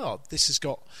thought, this has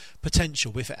got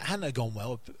potential. But if it hadn't gone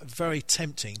well, very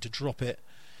tempting to drop it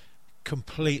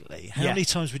completely. How many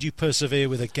times would you persevere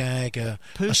with a gag, a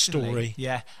story?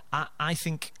 Yeah, I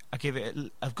think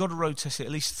I've got to road test it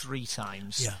at least 3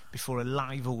 times before a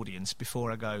live audience,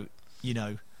 before I go,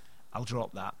 I'll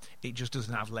drop that. It just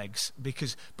doesn't have legs.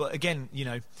 But again,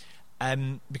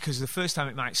 because the first time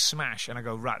it might smash and I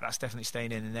go, right, that's definitely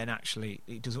staying in, and then actually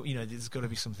it doesn't, there's got to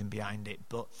be something behind it.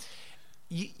 But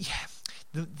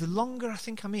the longer I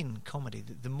think I'm in comedy,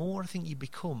 the more I think you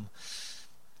become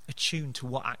attuned to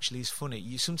what actually is funny.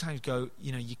 You sometimes go,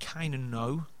 you kind of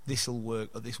know this will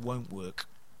work or this won't work.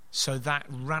 So that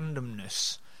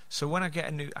randomness. So when I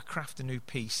craft a new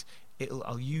piece,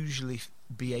 I'll usually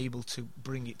be able to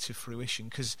bring it to fruition,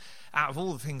 because out of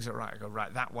all the things I write, I go,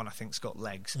 right, that one I think's got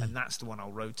legs, and that's the one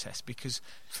I'll road test. Because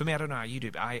for me, I don't know how you do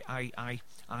it, but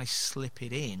I slip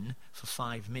it in for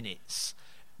 5 minutes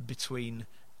between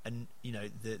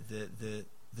the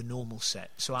normal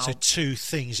set. So 2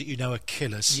 things that are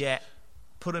killers. Yeah.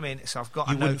 Put them in. So I've got.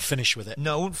 You wouldn't finish with it.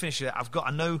 No, I wouldn't finish with it.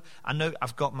 I know.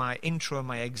 I've got my intro and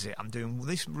my exit. I'm doing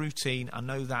this routine. I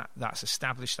know that's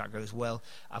established. That goes well.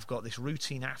 I've got this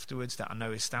routine afterwards that I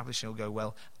know established. It'll go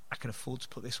well. I can afford to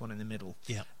put this one in the middle.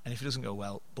 Yeah. And if it doesn't go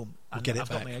well, boom. I've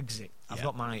got my exit. Yeah. I've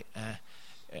got my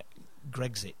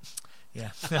Grexit.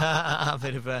 Yeah. A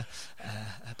bit of a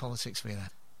politics for you there.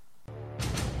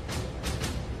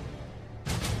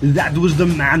 That was the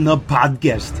Man Up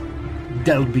Podcast.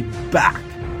 They'll be back.